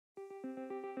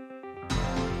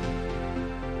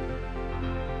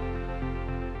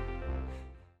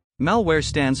Malware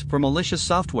stands for malicious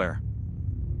software.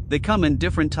 They come in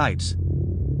different types.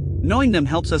 Knowing them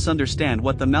helps us understand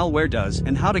what the malware does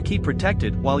and how to keep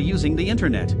protected while using the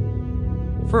internet.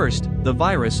 First, the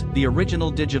virus, the original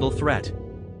digital threat.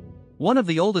 One of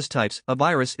the oldest types, a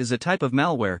virus, is a type of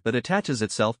malware that attaches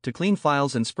itself to clean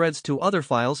files and spreads to other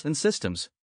files and systems.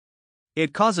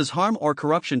 It causes harm or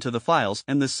corruption to the files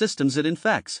and the systems it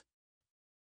infects.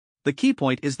 The key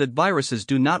point is that viruses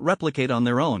do not replicate on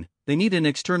their own, they need an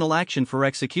external action for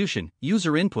execution,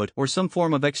 user input, or some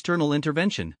form of external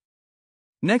intervention.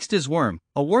 Next is worm.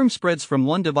 A worm spreads from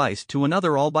one device to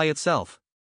another all by itself.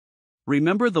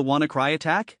 Remember the WannaCry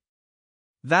attack?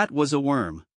 That was a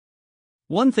worm.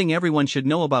 One thing everyone should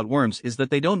know about worms is that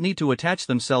they don't need to attach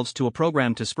themselves to a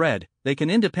program to spread, they can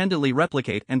independently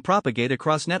replicate and propagate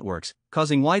across networks,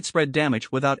 causing widespread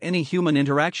damage without any human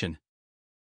interaction.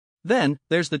 Then,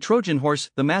 there's the Trojan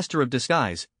horse, the master of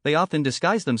disguise. They often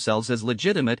disguise themselves as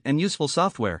legitimate and useful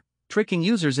software, tricking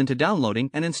users into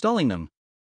downloading and installing them.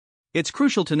 It's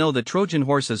crucial to know that Trojan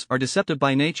horses are deceptive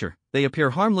by nature. They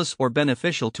appear harmless or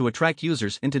beneficial to attract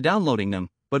users into downloading them,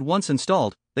 but once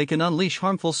installed, they can unleash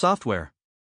harmful software.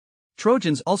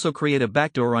 Trojans also create a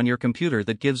backdoor on your computer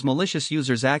that gives malicious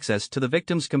users access to the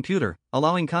victim's computer,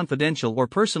 allowing confidential or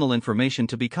personal information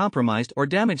to be compromised or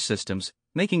damage systems,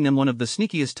 making them one of the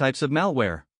sneakiest types of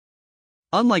malware.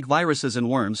 Unlike viruses and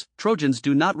worms, Trojans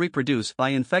do not reproduce by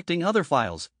infecting other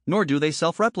files, nor do they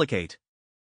self-replicate.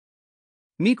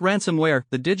 Meet ransomware.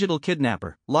 The digital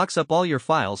kidnapper locks up all your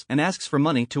files and asks for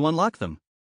money to unlock them.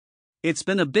 It's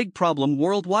been a big problem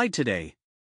worldwide today.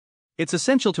 It's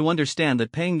essential to understand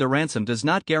that paying the ransom does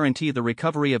not guarantee the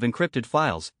recovery of encrypted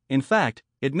files. In fact,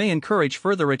 it may encourage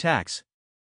further attacks.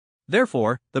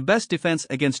 Therefore, the best defense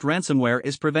against ransomware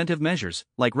is preventive measures,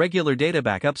 like regular data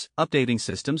backups, updating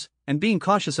systems, and being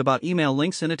cautious about email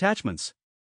links and attachments.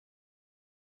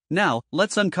 Now,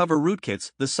 let's uncover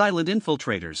rootkits, the silent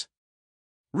infiltrators.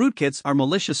 Rootkits are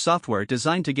malicious software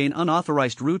designed to gain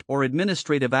unauthorized root or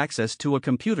administrative access to a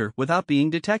computer without being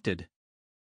detected.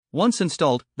 Once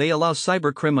installed, they allow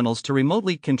cybercriminals to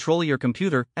remotely control your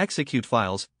computer, execute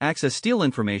files, access steal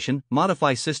information,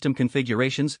 modify system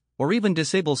configurations, or even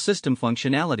disable system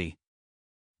functionality.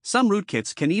 Some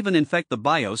rootkits can even infect the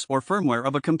BIOS or firmware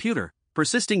of a computer,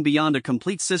 persisting beyond a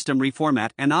complete system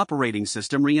reformat and operating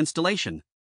system reinstallation.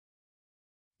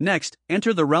 Next,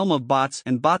 enter the realm of bots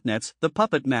and botnets, the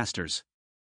puppet masters.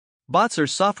 Bots are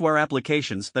software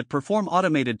applications that perform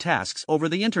automated tasks over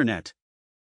the internet.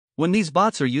 When these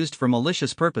bots are used for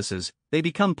malicious purposes, they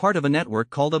become part of a network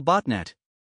called a botnet.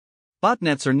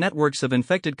 Botnets are networks of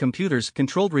infected computers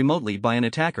controlled remotely by an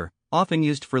attacker, often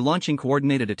used for launching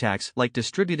coordinated attacks like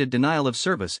distributed denial of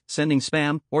service, sending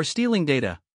spam, or stealing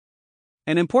data.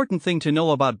 An important thing to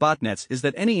know about botnets is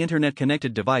that any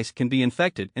internet-connected device can be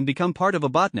infected and become part of a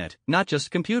botnet, not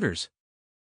just computers.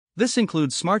 This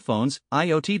includes smartphones,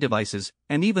 IoT devices,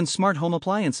 and even smart home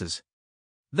appliances.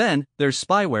 Then, there's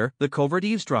spyware, the covert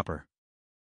eavesdropper.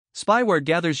 Spyware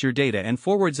gathers your data and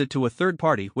forwards it to a third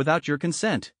party without your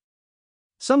consent.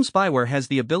 Some spyware has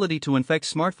the ability to infect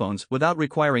smartphones without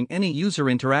requiring any user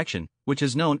interaction, which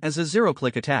is known as a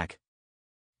zero-click attack.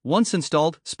 Once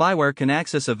installed, spyware can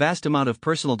access a vast amount of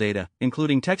personal data,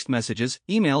 including text messages,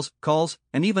 emails, calls,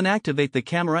 and even activate the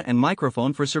camera and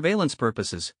microphone for surveillance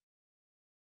purposes.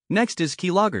 Next is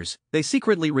keyloggers. They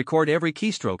secretly record every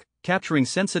keystroke, capturing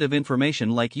sensitive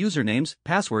information like usernames,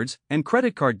 passwords, and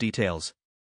credit card details.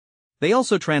 They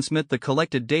also transmit the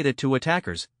collected data to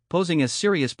attackers, posing a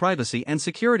serious privacy and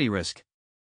security risk.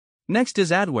 Next is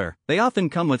adware. They often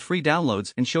come with free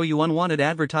downloads and show you unwanted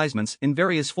advertisements in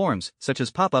various forms, such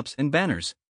as pop-ups and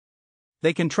banners.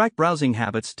 They can track browsing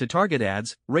habits to target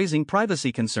ads, raising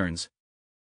privacy concerns.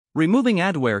 Removing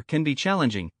adware can be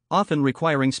challenging, often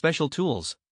requiring special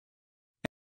tools.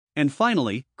 And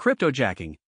finally,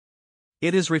 cryptojacking.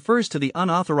 It refers to the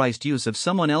unauthorized use of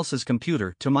someone else's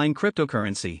computer to mine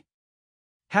cryptocurrency.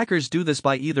 Hackers do this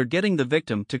by either getting the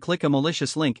victim to click a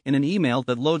malicious link in an email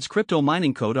that loads crypto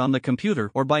mining code on the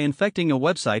computer, or by infecting a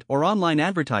website or online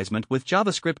advertisement with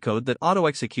JavaScript code that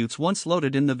auto-executes once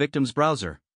loaded in the victim's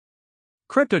browser.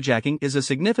 Cryptojacking is a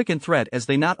significant threat as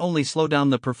they not only slow down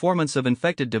the performance of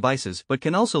infected devices but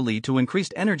can also lead to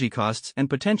increased energy costs and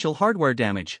potential hardware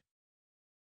damage.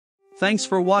 Thanks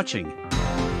for watching.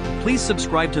 Please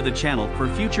subscribe to the channel for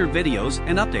future videos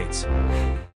and updates.